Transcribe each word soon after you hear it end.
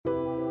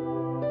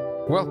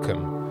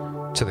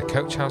Welcome to the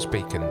Coach House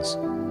Beacons.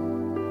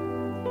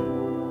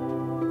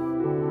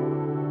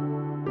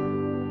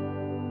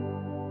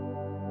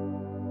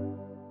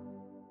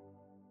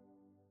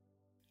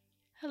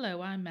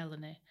 Hello, I'm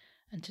Melanie,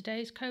 and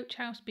today's Coach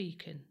House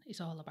Beacon is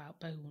all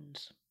about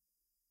bones.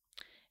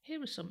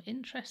 Here are some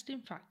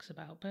interesting facts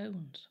about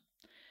bones.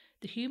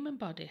 The human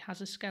body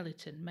has a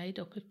skeleton made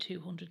up of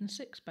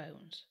 206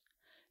 bones.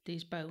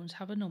 These bones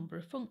have a number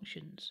of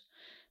functions,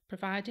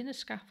 providing a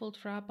scaffold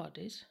for our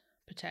bodies,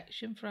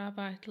 protection for our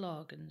vital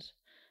organs,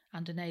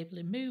 and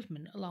enabling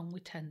movement along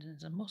with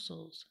tendons and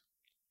muscles.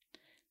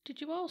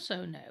 Did you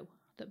also know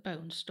that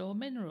bones store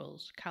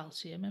minerals,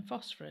 calcium and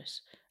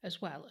phosphorus,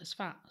 as well as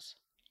fats?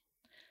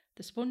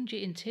 The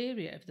spongy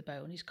interior of the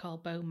bone is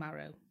called bone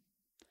marrow.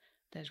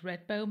 There's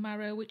red bone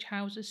marrow, which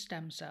houses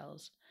stem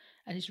cells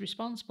and is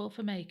responsible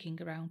for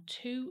making around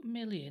 2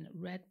 million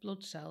red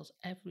blood cells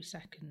every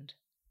second.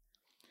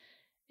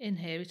 In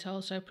here it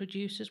also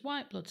produces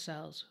white blood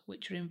cells,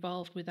 which are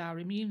involved with our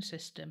immune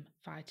system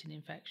fighting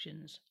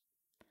infections.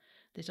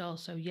 There's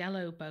also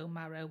yellow bone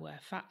marrow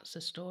where fats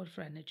are stored for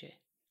energy.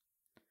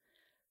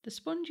 The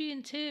spongy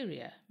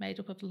interior, made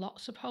up of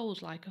lots of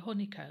holes like a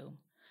honeycomb,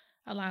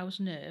 allows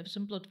nerves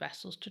and blood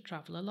vessels to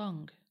travel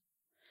along.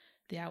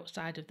 The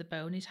outside of the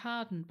bone is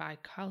hardened by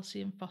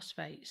calcium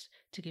phosphates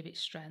to give it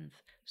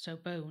strength, so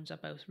bones are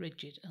both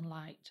rigid and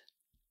light.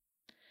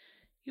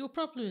 You'll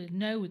probably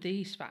know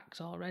these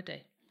facts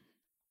already.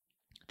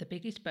 The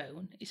biggest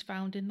bone is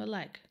found in the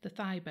leg, the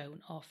thigh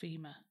bone or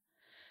femur.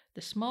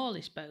 The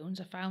smallest bones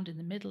are found in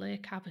the middle ear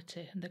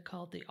cavity and they're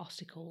called the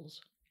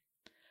ossicles.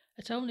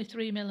 At only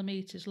 3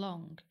 millimeters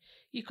long,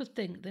 you could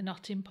think they're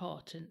not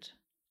important.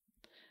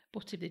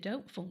 But if they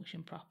don't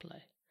function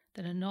properly,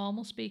 then a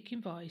normal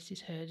speaking voice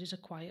is heard as a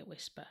quiet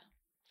whisper.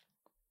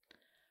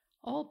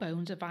 All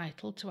bones are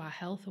vital to our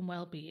health and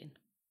well-being.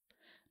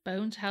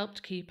 Bones help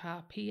to keep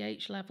our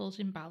pH levels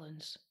in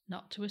balance,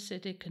 not too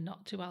acidic and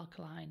not too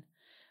alkaline.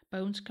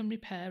 Bones can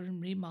repair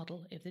and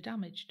remodel if they're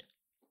damaged.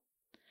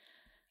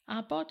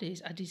 Our bodies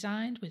are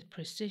designed with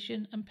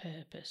precision and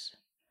purpose,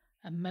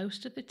 and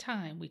most of the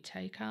time we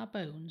take our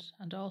bones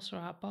and also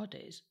our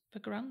bodies for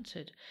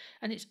granted,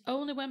 and it's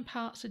only when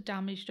parts are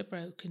damaged or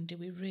broken do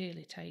we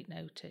really take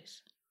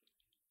notice.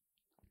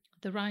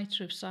 The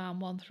writer of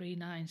Psalm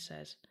 139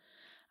 says,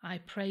 "I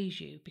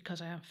praise you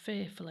because I am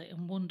fearfully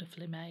and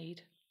wonderfully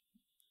made."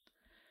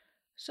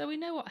 So we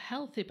know what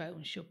healthy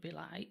bones should be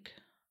like.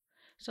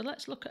 So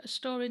let's look at a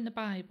story in the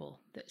Bible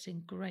that's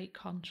in great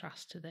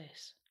contrast to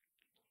this.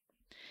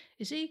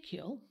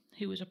 Ezekiel,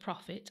 who was a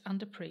prophet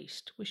and a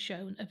priest, was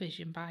shown a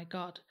vision by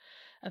God,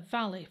 a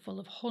valley full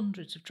of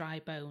hundreds of dry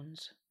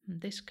bones.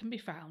 And this can be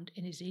found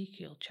in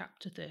Ezekiel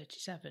chapter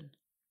 37.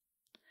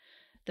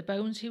 The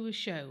bones he was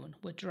shown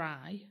were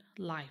dry,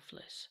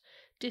 lifeless,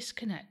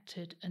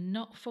 disconnected, and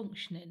not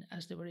functioning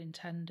as they were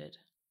intended.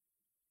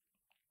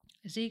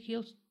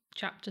 Ezekiel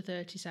chapter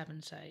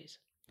 37 says,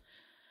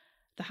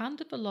 "The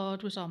hand of the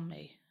Lord was on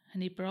me,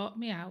 and he brought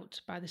me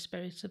out by the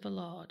Spirit of the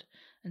Lord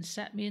and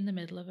set me in the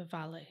middle of a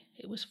valley.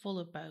 It was full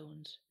of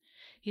bones.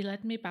 He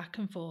led me back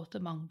and forth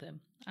among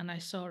them, and I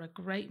saw a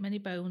great many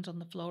bones on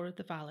the floor of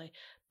the valley,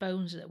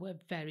 bones that were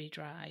very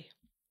dry.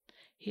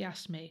 He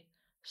asked me,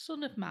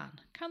 'Son of man,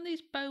 can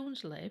these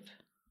bones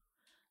live?'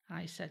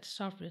 I said,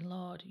 'Sovereign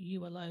Lord,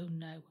 you alone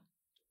know.'"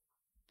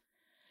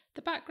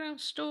 The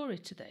background story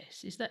to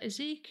this is that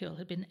Ezekiel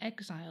had been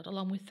exiled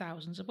along with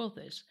thousands of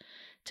others,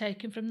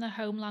 taken from the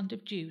homeland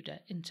of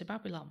Judah into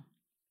Babylon.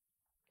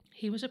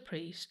 He was a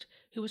priest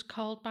who was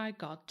called by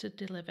God to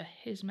deliver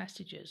his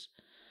messages,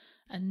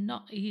 and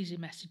not easy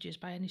messages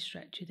by any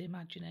stretch of the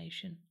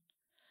imagination.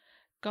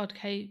 God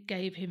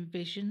gave him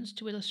visions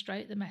to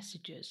illustrate the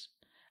messages,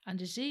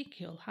 and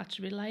Ezekiel had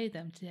to relay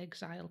them to the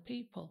exiled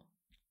people.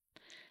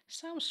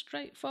 Sounds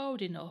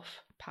straightforward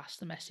enough, pass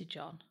the message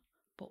on.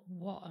 But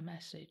what a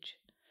message.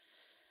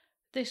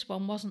 This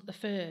one wasn't the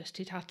first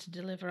he'd had to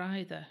deliver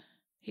either.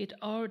 He'd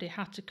already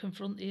had to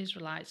confront the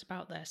Israelites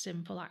about their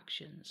sinful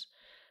actions,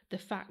 the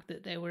fact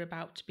that they were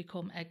about to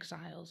become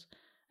exiles,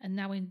 and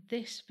now in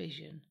this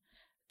vision,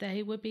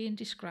 they were being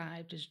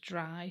described as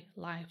dry,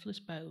 lifeless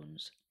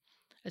bones,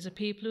 as a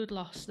people who had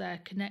lost their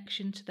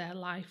connection to their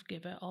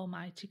life-giver,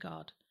 Almighty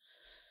God.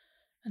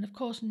 And of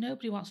course,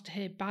 nobody wants to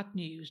hear bad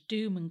news,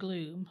 doom and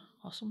gloom,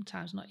 or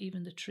sometimes not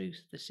even the truth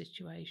of the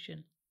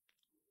situation.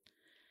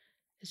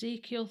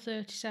 Ezekiel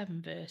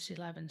 37 verse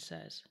 11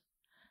 says,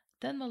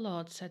 "Then the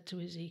Lord said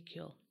to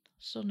Ezekiel,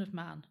 'Son of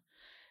man,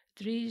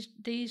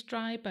 these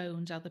dry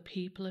bones are the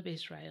people of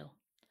Israel.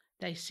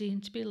 They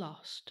seem to be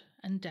lost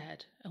and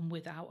dead and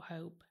without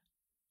hope.'"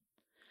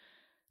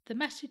 The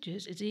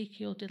messages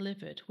Ezekiel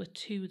delivered were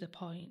to the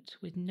point,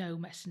 with no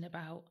messing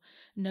about,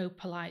 no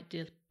polite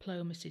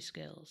diplomacy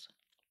skills.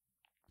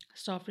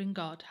 Sovereign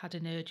God had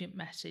an urgent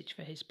message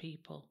for his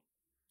people.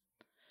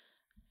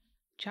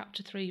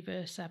 Chapter 3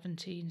 verse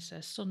 17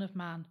 says, "Son of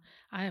man,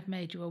 I have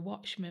made you a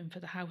watchman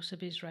for the house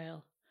of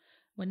Israel.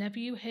 Whenever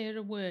you hear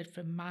a word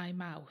from my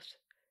mouth,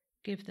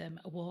 give them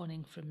a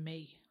warning from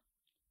me."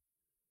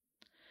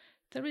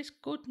 There is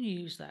good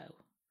news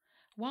though.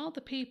 While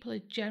the people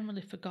had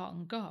generally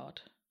forgotten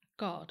God,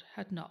 God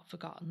had not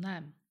forgotten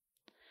them.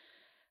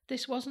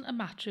 This wasn't a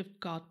matter of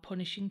God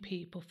punishing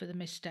people for the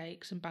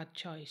mistakes and bad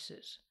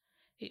choices.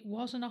 It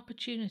was an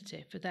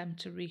opportunity for them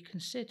to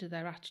reconsider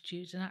their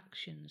attitudes and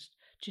actions,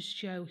 to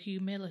show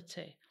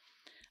humility,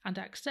 and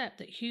accept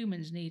that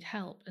humans need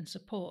help and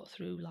support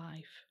through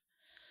life.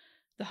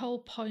 The whole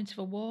point of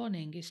a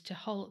warning is to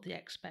halt the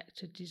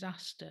expected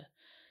disaster,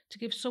 to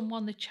give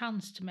someone the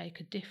chance to make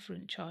a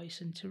different choice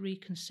and to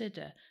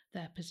reconsider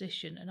their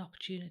position and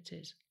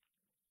opportunities.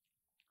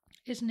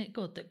 Isn't it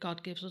good that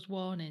God gives us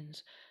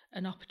warnings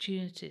and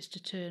opportunities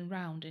to turn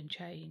round and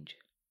change?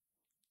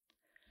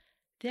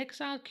 The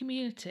exiled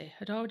community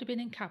had already been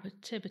in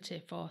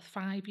captivity for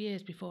 5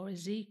 years before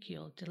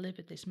Ezekiel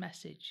delivered this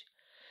message.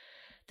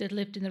 They'd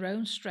lived in their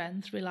own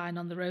strength, relying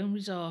on their own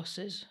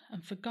resources,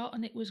 and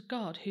forgotten it was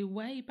God who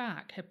way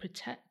back had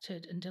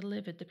protected and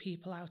delivered the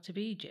people out of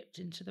Egypt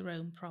into their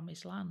own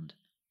promised land.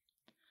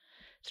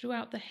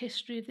 Throughout the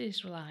history of the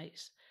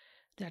Israelites,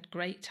 they had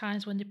great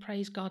times when they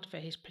praised God for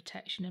his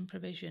protection and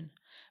provision,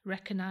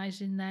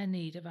 recognising their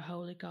need of a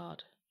holy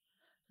God.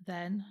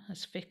 Then,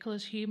 as fickle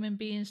as human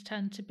beings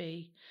tend to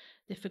be,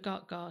 they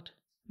forgot God,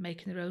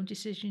 making their own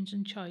decisions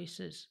and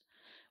choices,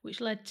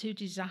 which led to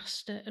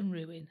disaster and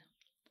ruin,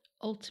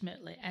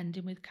 ultimately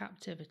ending with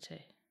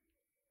captivity.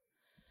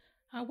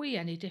 Are we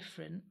any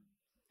different?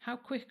 How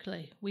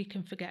quickly we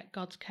can forget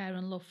God's care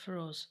and love for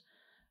us,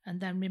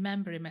 and then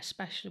remember him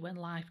especially when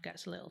life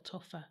gets a little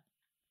tougher.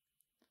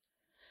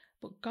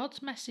 But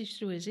God's message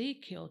through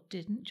Ezekiel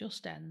didn't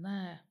just end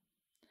there.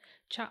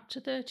 Chapter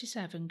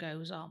 37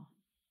 goes on.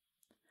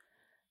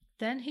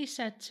 Then he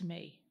said to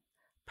me,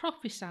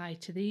 "Prophesy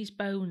to these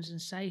bones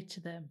and say to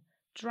them,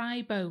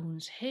 Dry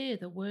bones, hear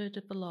the word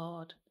of the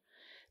Lord.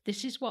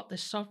 This is what the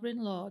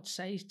sovereign Lord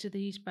says to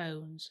these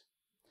bones.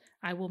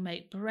 I will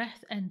make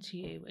breath enter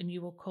you, and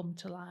you will come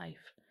to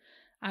life.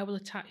 I will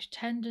attach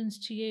tendons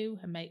to you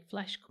and make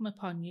flesh come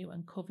upon you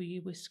and cover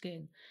you with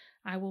skin.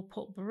 I will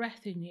put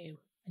breath in you,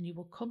 and you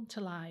will come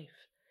to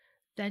life.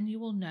 Then you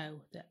will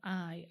know that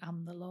I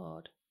am the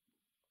Lord."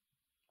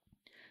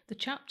 The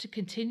chapter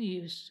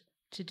continues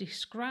to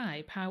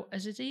describe how,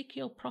 as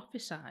Ezekiel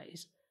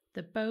prophesies,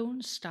 the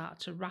bones start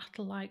to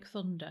rattle like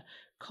thunder,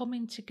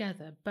 coming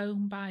together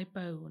bone by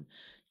bone,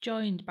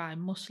 joined by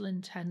muscle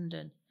and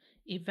tendon,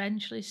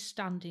 eventually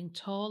standing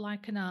tall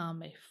like an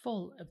army,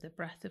 full of the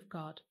breath of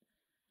God.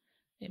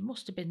 It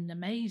must have been an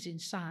amazing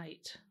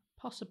sight,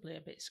 possibly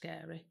a bit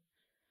scary.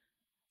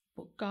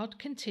 But God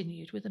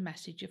continued with a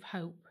message of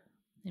hope.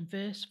 In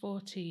verse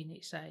 14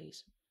 it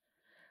says,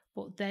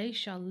 "But they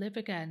shall live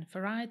again,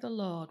 for I, the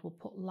Lord, will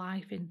put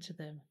life into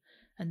them,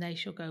 and they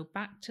shall go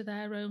back to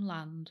their own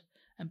land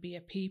and be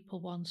a people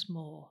once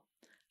more.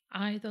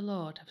 I, the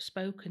Lord, have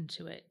spoken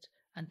to it,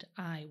 and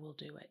I will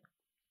do it."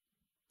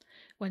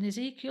 When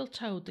Ezekiel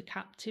told the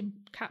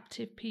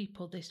captive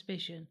people this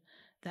vision,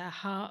 their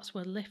hearts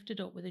were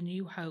lifted up with a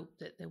new hope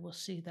that they will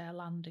see their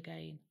land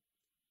again.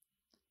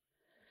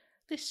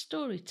 This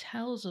story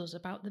tells us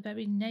about the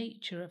very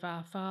nature of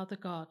our Father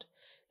God,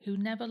 who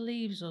never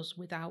leaves us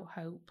without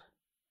hope.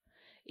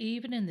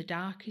 Even in the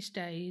darkest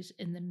days,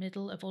 in the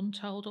middle of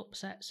untold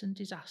upsets and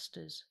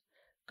disasters,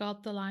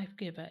 God the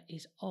life-giver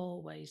is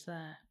always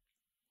there.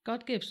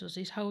 God gives us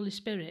his Holy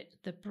Spirit,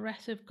 the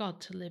breath of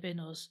God to live in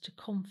us, to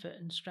comfort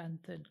and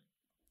strengthen.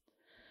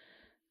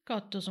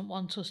 God doesn't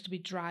want us to be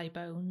dry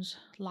bones,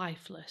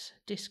 lifeless,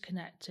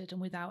 disconnected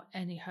and without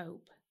any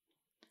hope.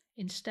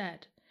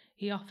 Instead,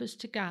 he offers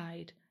to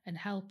guide and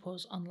help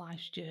us on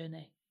life's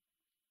journey.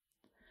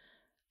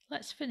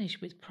 Let's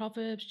finish with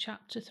Proverbs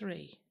chapter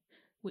 3,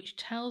 which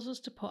tells us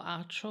to put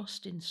our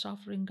trust in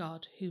sovereign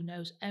God who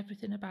knows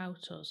everything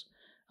about us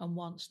and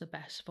wants the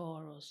best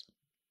for us.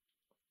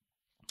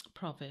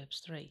 Proverbs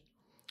 3.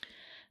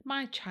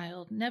 "My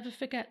child, never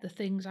forget the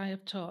things I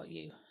have taught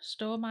you.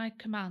 Store my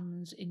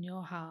commands in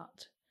your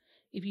heart.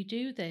 If you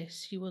do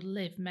this, you will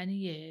live many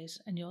years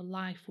and your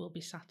life will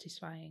be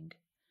satisfying.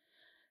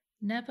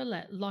 Never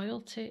let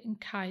loyalty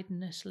and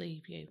kindness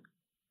leave you.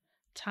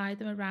 Tie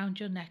them around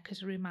your neck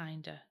as a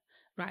reminder.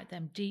 Write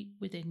them deep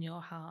within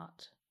your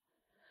heart.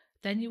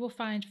 Then you will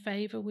find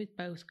favour with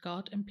both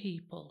God and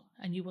people,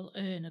 and you will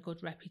earn a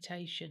good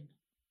reputation.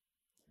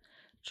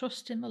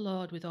 Trust in the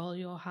Lord with all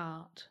your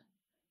heart.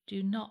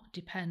 Do not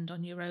depend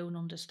on your own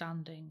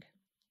understanding.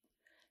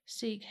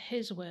 Seek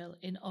his will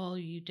in all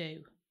you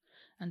do,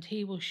 and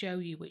he will show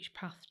you which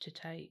path to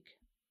take.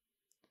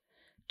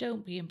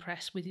 Don't be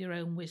impressed with your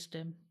own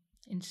wisdom.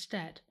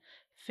 Instead,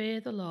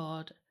 fear the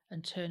Lord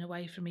and turn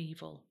away from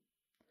evil.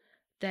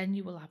 Then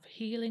you will have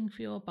healing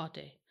for your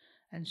body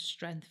and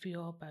strength for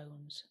your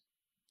bones."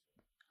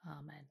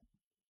 Amen.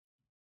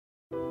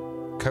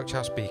 Coach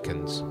House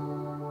Beacons,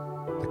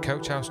 the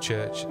Coach House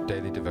Church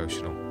Daily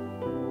Devotional.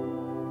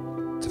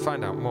 To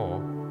find out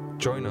more,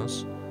 join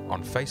us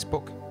on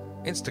Facebook,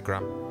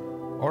 Instagram,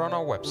 or on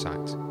our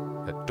website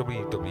at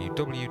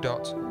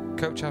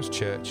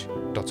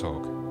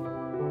www.coachhousechurch.org.